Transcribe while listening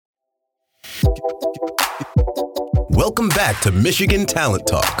Welcome back to Michigan Talent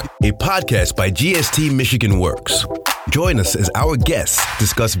Talk, a podcast by GST Michigan Works. Join us as our guests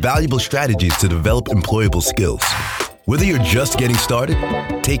discuss valuable strategies to develop employable skills. Whether you're just getting started,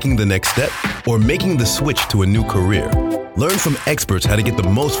 taking the next step, or making the switch to a new career, learn from experts how to get the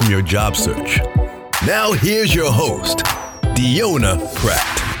most from your job search. Now here's your host, Deonna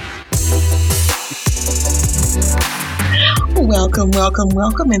Pratt.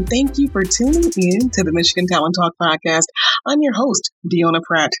 Welcome, and thank you for tuning in to the Michigan Talent Talk podcast. I'm your host, Deonna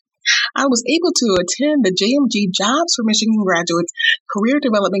Pratt. I was able to attend the JMG Jobs for Michigan Graduates Career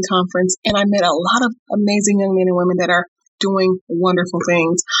Development Conference, and I met a lot of amazing young men and women that are doing wonderful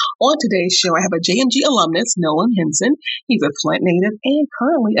things. On today's show, I have a JMG alumnus, Nolan Henson. He's a Flint native and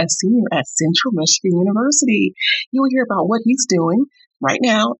currently a senior at Central Michigan University. You will hear about what he's doing right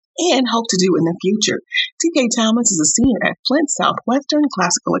now and hope to do in the future. TK Thomas is a senior at Flint Southwestern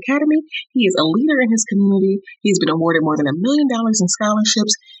Classical Academy. He is a leader in his community. He's been awarded more than $1 million in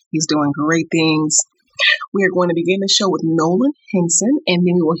scholarships. He's doing great things. We are going to begin the show with Nolan Henson, and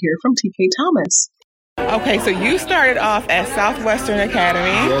then we will hear from TK Thomas. Okay, so you started off at Southwestern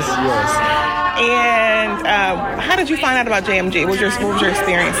Academy. Yes. And how did you find out about JMG? What was your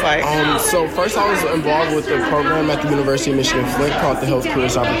experience like? So first I was involved with the program at the University of Michigan Flint called the Health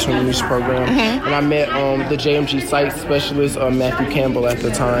Careers Opportunities Program. Mm-hmm. And I met the JMG site specialist, Matthew Campbell, at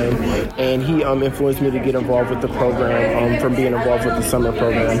the time. And he influenced me to get involved with the program from being involved with the summer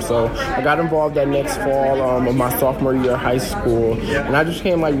program. So I got involved that next fall of my sophomore year of high school. And I just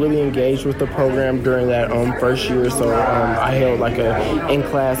became really engaged with the program during that first year. So I held a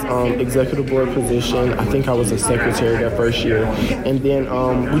in-class executive board position. I think I was a secretary that first year. And then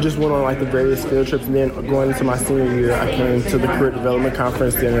we just went on the various field trips. And then going into my senior year, I came to the Career Development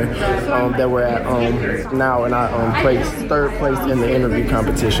Conference Center that we're at now. And I placed third place in the interview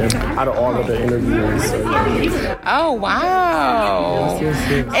competition out of all of the interviewees. So, yeah. Oh, wow.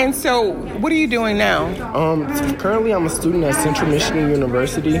 Yes. And so what are you doing now? Currently, I'm a student at Central Michigan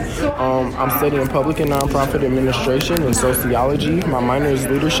University. I'm studying public and nonprofit administration and sociology. My minor is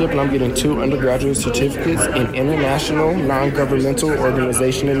leadership, and I'm getting 2 undergraduate certificates in international non-governmental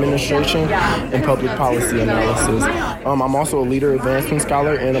organization administration and public policy analysis. I'm also a leader advancement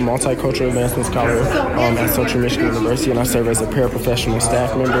scholar and a multicultural advancement scholar at Central Michigan University, and I serve as a paraprofessional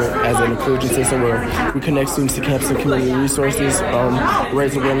staff member as an inclusion assistant where we connect students to campus and community resources,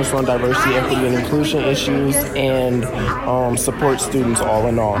 raise awareness on diversity, equity, and inclusion issues, and support students all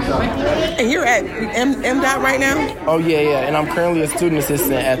in all. And you're at MDOT right now? Oh, yeah. And I'm currently a student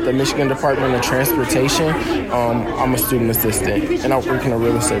assistant at the Michigan Department of Transportation. I'm a student assistant, and I work in a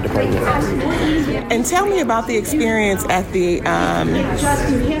real estate department. And tell me about the experience at the,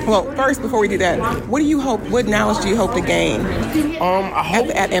 first, before we do that, what knowledge do you hope to gain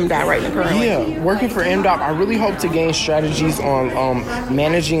at MDOT right now currently? Yeah, working for MDOT, I really hope to gain strategies on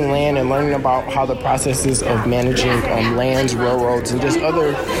managing land and learning about how the processes of managing lands, railroads, and just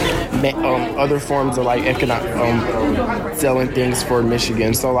other forms of economic selling things for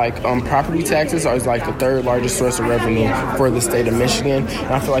Michigan. So property taxes are the third largest source of revenue for the state of Michigan,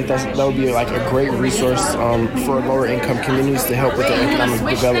 and I feel that would be a great resource for lower income communities to help with their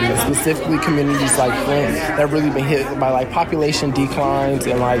economic development, specifically communities like Flint that have really been hit by population declines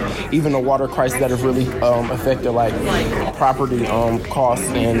and even the water crisis that have really affected property costs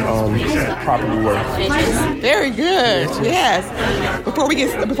and property worth. Very good. Yes.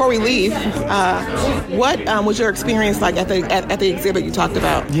 Before we leave, what was your experience like at the exhibit you talked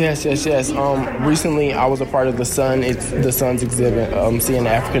about? Yes. Recently, I was a part of the Sun's exhibit, seeing the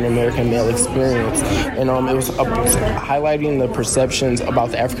African American male experience, and it was highlighting the perceptions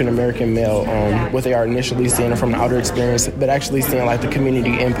about the African American male, what they are initially seeing from the outer experience, but actually seeing the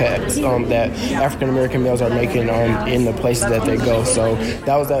community impacts that African American males are making in the places that they go. So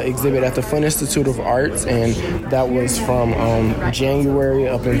that was that exhibit at the Flint Institute of Arts, and that was from January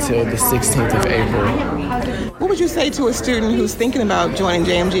up until the 16th of April. What would you say to a student who's thinking about joining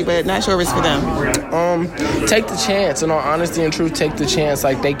JMG but not sure if it's for them? Take the chance. In all honesty and truth, take the chance.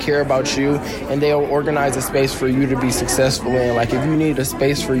 They care about you, and they'll organize a space for you to be successful in. If you need a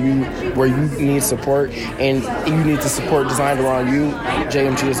space for you where you need support and you need the support designed around you,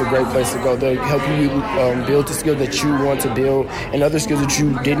 JMG is a great place to go. They'll help you build the skill that you want to build and other skills that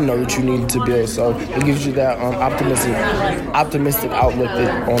you didn't know that you needed to build. So it gives you that optimistic outlook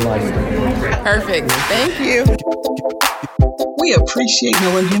on life. Perfect. Thank you. We appreciate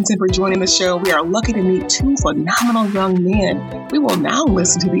Nolan Henson for joining the show. We are lucky to meet 2 phenomenal young men. We will now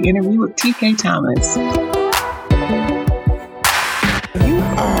listen to the interview with TK Thomas. You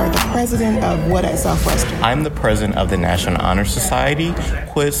are the president of what at Southwestern? I'm the president of the National Honor Society,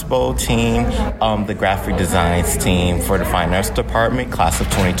 Quiz Bowl team, the graphic designs team for the Fine Arts Department, class of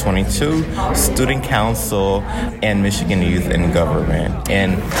 2022, Student Council, and Michigan Youth in Government,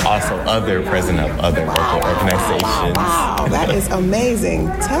 and also other president of other local organizations. Wow, that is amazing.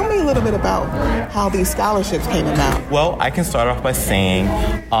 Tell me a little bit about how these scholarships came about. Well, I can start off by saying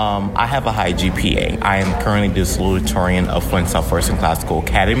I have a high GPA. I am currently the salutatorian of Flint Southwestern Classical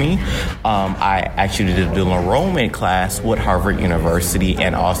Academy. I actually did a dual enrollment class with Harvard University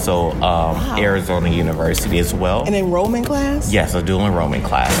and also Arizona University as well. An enrollment class? Yes, a dual enrollment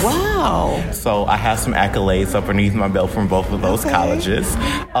class. Wow. So I have some accolades underneath my belt from both of those colleges.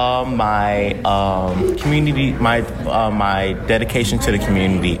 My community, my dedication to the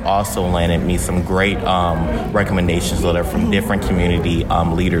community also landed me some great recommendations that are from different community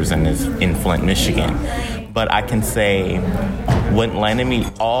leaders in Flint, Michigan. But I can say what landed me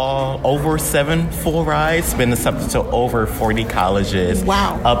all over 7 full rides, been accepted to over 40 colleges.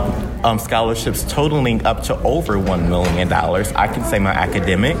 Wow. Scholarships totaling up to over $1 million. I can say my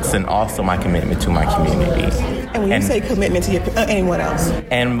academics and also my commitment to my community. And when you say commitment to your, anyone else?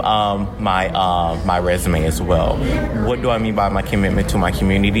 And my resume as well. What do I mean by my commitment to my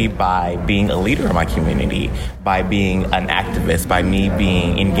community? By being a leader in my community, by being an activist, by me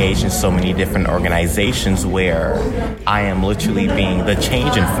being engaged in so many different organizations where I am literally being the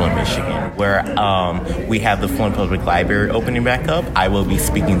change in Flint, Michigan, where we have the Flint Public Library opening back up. I will be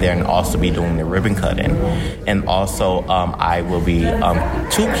speaking there and also be doing the ribbon cutting. And also I will be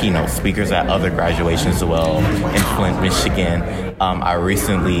 2 keynote speakers at other graduations as well in Flint, Michigan. I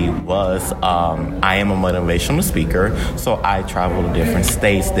recently I am a motivational speaker, so I travel to different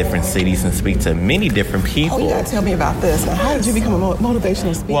states, different cities, and speak to many different people. Oh, you gotta tell me about this. Now, how did you become a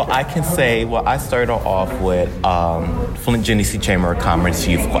motivational speaker? Well, I can say, I started off with Flint Genesee Chamber of Commerce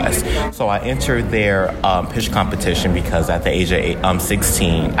Youth Quest. So I entered their pitch competition because at the age of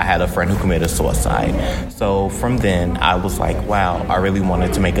 16, I had a friend who committed suicide. So from then, I was like, wow, I really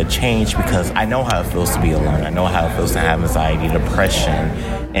wanted to make a change because I know how it feels to be alone. I know how it feels to have anxiety, depression,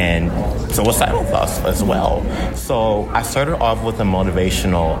 and suicidal thoughts as well. So I started off with the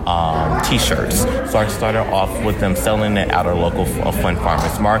motivational t-shirts. So I started off with them selling it at our local Flint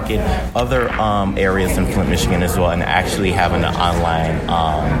Farmers Market, other areas in Flint, Michigan as well, and actually having an online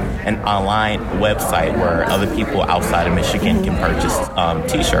website where other people outside of Michigan can purchase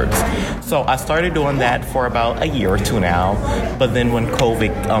t-shirts. So I started doing that for about a year or 2 now, but then when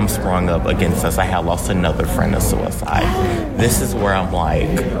COVID sprung up against us, I had lost another friend to suicide. This is where I'm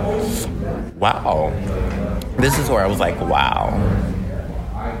like, wow. This is where I was like, wow.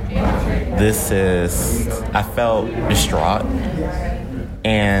 I felt distraught,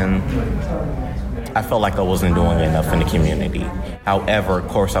 and I felt like I wasn't doing enough in the community. However, of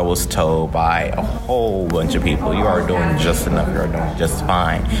course, I was told by a whole bunch of people, you are doing just enough, you are doing just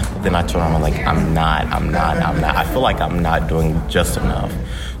fine. But then I told them, I'm like, I'm not. I feel like I'm not doing just enough.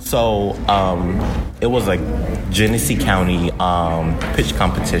 So it was a Genesee County pitch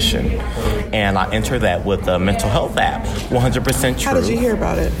competition, and I entered that with a mental health app, 100% true. How did you hear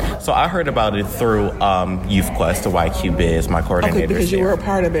about it? So I heard about it through Youth Quest, the YQ Biz, my coordinator. Okay, because you were a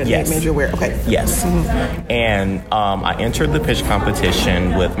part of it. Yes. And it made you aware. Okay. Yes. Mm-hmm. And I entered the pitch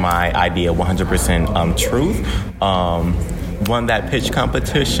competition with my idea 100% truth. Won that pitch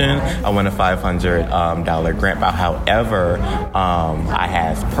competition. I won a $500 grant. However, I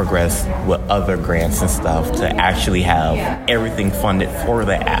have progressed with other grants and stuff to actually have everything funded for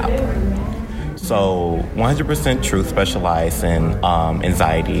the app. So 100% Truth specialized in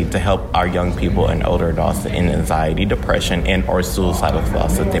anxiety to help our young people and older adults in anxiety, depression, and or suicidal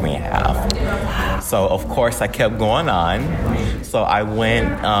thoughts that they may have. So of course I kept going on. So I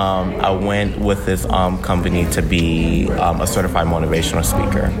went with this company to be a certified motivational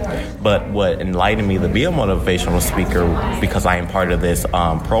speaker. But what enlightened me to be a motivational speaker, because I am part of this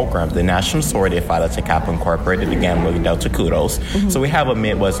program, the National Sorority of Phi Delta Kappa Incorporated, again, Willie Delta Kudos. Mm-hmm. So we have a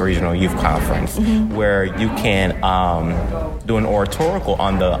Midwest Regional Youth Conference where you can do an oratorical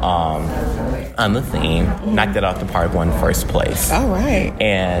on the theme, knocked it out the park, won first place. All right.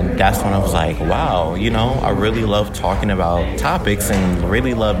 And that's when I was like, wow, I really love talking about topics and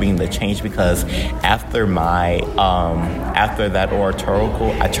really love being the change, because after that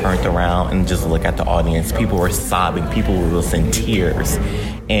oratorical, I turned around and just looked at the audience. People were sobbing. People were in tears.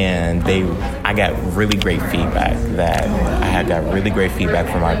 And I got really great feedback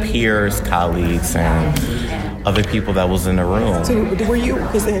from my peers, colleagues, and other people that was in the room. So were you,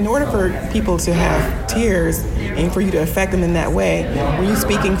 because in order for people to have tears and for you to affect them in that way, were you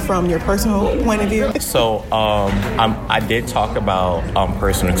speaking from your personal point of view? So I did talk about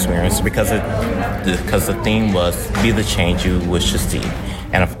personal experience because the theme was be the change you wish to see.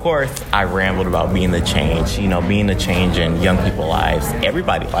 And of course, I rambled about being the change, being the change in young people's lives,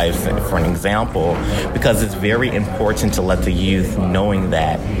 everybody's lives, for an example, because it's very important to let the youth knowing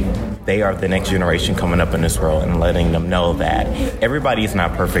that they are the next generation coming up in this world and letting them know that everybody is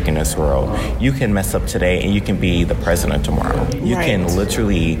not perfect in this world. You can mess up today and you can be the president tomorrow. You can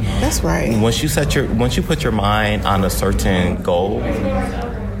literally. That's right. Once you put your mind on a certain goal,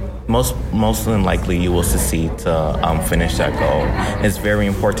 most than likely you will succeed to finish that goal. It's very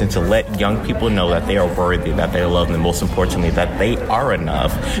important to let young people know that they are worthy, that they are loved, and most importantly, that they are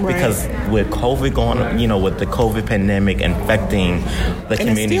enough. Right. Because with COVID going, with the COVID pandemic infecting the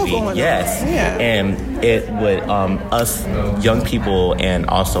community, yes, and it with us young people and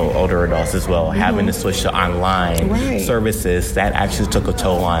also older adults as well having to switch to online services, that actually took a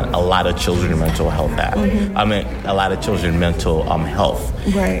toll on a lot of children's mental health. A lot of children's mental health.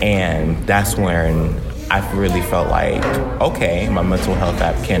 Right. And that's when I really felt like, okay, my mental health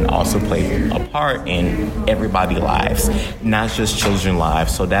app can also play a part in everybody's lives, not just children's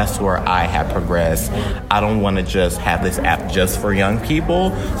lives. So that's where I have progressed. I don't want to just have this app just for young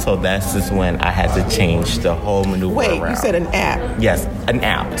people. So that's just when I had to change the whole maneuver around. Wait, you said an app? Yes, an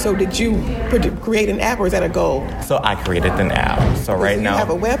app. So did you create an app or is that a goal? So I created an app. So right now, you have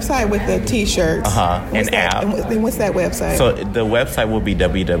a website with the t-shirts. An app. And what's that website? So the website will be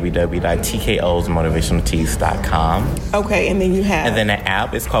www.tkosmotivationaltees.com. Okay, and then you have. And then the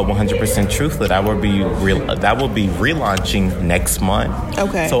app is called 100% Truth that will be relaunching next month.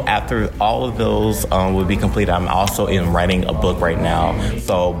 Okay. So after all of those will be completed, I'm also writing a book right now.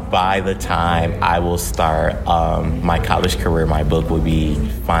 So by the time I will start my college career, my book will be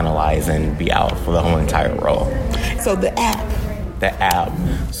finalized and be out for the whole entire role. So the app.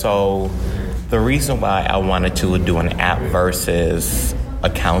 So the reason why I wanted to do an app versus a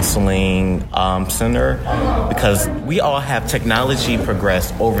counseling center, because we all have technology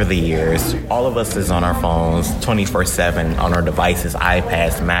progressed over the years. All of us is on our phones 24/7 on our devices,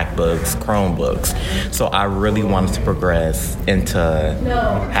 iPads, MacBooks, Chromebooks. So I really wanted to progress into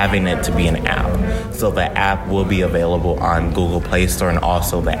having it to be an app. So the app will be available on Google Play Store and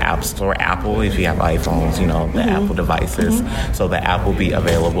also the App Store, Apple, if you have iPhones, the Apple devices. So the app will be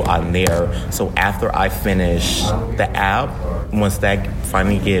available on there. So after I finish the app, once that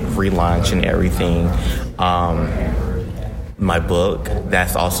finally get relaunched and everything, my book,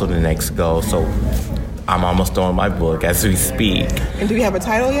 that's also the next goal. So I'm almost done my book as we speak. And do you have a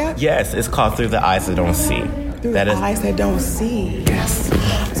title yet? Yes, it's called Through the Eyes That Don't See. Through the Eyes That Don't See. Yes.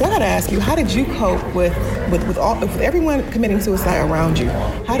 So I gotta ask you, how did you cope with everyone committing suicide around you?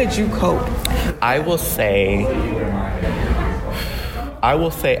 How did you cope? I will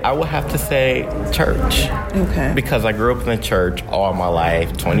have to say church. Okay. Because I grew up in the church all my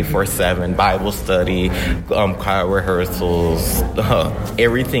life, 24/7, Bible study, choir rehearsals,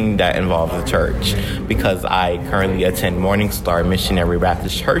 everything that involves the church. Because I currently attend Morning Star Missionary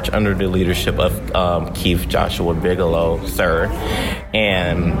Baptist Church under the leadership of Keith Joshua Bigelow, sir.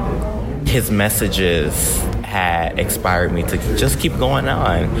 And his messages had inspired me to just keep going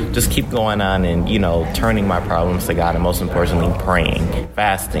on and, turning my problems to God and most importantly, praying,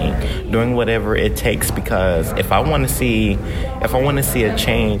 fasting, doing whatever it takes, because if I want to see a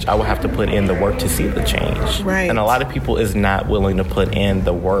change, I will have to put in the work to see the change. Right. And a lot of people is not willing to put in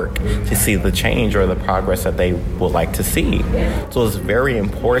the work to see the change or the progress that they would like to see. So it's very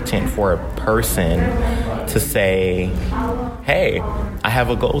important for a person to say, hey, I have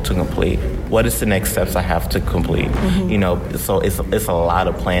a goal to complete. What is the next steps I have to complete? So it's a lot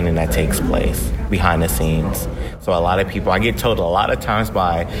of planning that takes place behind the scenes. So a lot of people, I get told a lot of times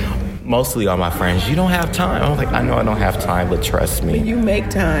by mostly all my friends, you don't have time. I'm like, I know I don't have time, but trust me. But you make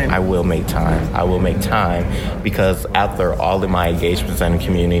time. I will make time. Because after all of my engagements in the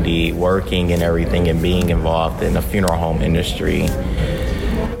community, working and everything and being involved in the funeral home industry,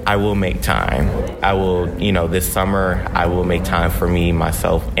 I will make time. I will, this summer, I will make time for me,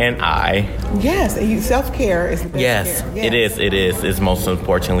 myself, and I. Yes, and self-care is the best care. Yes, it is. It's most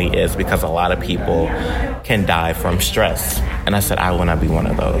importantly is because a lot of people can die from stress. And I said, I want to be one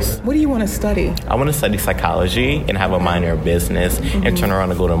of those. What do you want to study? I want to study psychology and have a minor in business and turn around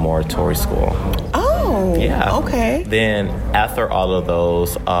and go to Montessori school. Oh, yeah. Okay. Then after all of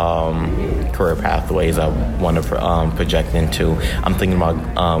those career pathways I want to project into, I'm thinking about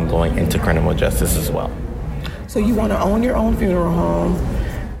going into criminal justice as well. So you want to own your own funeral home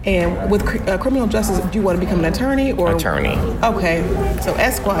And with criminal justice, do you want to become an attorney or attorney? Okay, so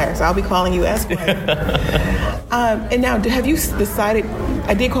Esquire. So I'll be calling you Esquire. And now, have you decided?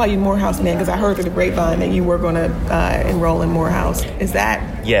 I did call you Morehouse Man because I heard through the grapevine that you were going to enroll in Morehouse. Is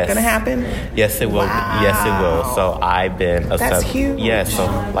that going to happen? Yes, it will. Wow. Yes, it will. So I've been accepted. That's huge. Yeah. So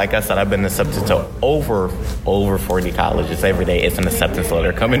like I said, I've been accepted to over 40 colleges. Every day, it's an acceptance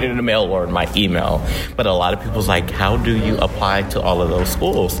letter coming in the mail or in my email. But a lot of people's like, how do you apply to all of those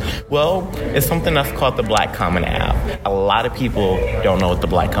schools? Well, it's something that's called the Black Common App. A lot of people don't know what the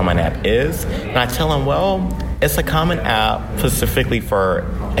Black Common App is. And I tell them, well, it's a common app specifically for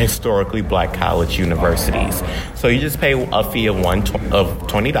historically black college universities. So you just pay a fee of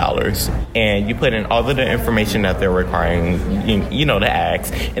 $20, and you put in all of the information that they're requiring, to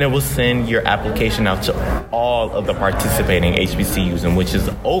ask, and it will send your application out to all of the participating HBCUs, and which is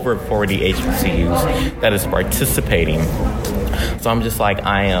over 40 HBCUs that is participating. So I'm just like,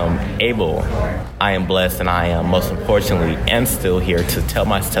 I am blessed, and I am most unfortunately and still here to tell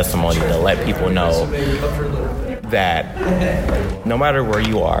my testimony to let people know that no matter where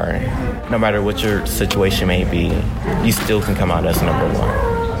you are, no matter what your situation may be, you still can come out as number one.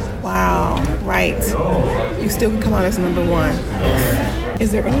 Wow, right. You still can come out as number one.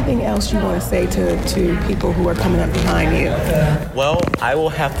 Is there anything else you want to say to people who are coming up behind you? Well, I will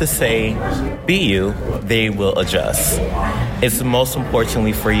have to say, be you, they will adjust. It's most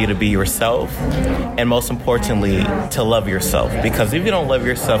importantly for you to be yourself, and most importantly, to love yourself. Because if you don't love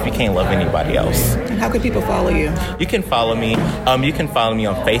yourself, you can't love anybody else. And how can people follow you? You can follow me. You can follow me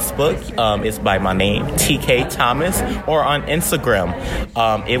on Facebook. It's by my name, TK Thomas, or on Instagram.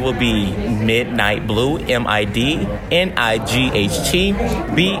 It will be Midnight Blue, MIDNIGHT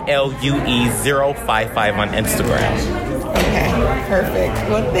BLUE055 on Instagram. Okay, perfect.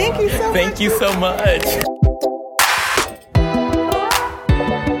 Well, thank you so much. Thank you so much.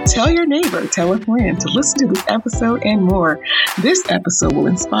 Tell your neighbor, tell a friend to listen to this episode and more. This episode will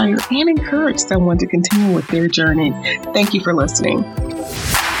inspire and encourage someone to continue with their journey. Thank you for listening.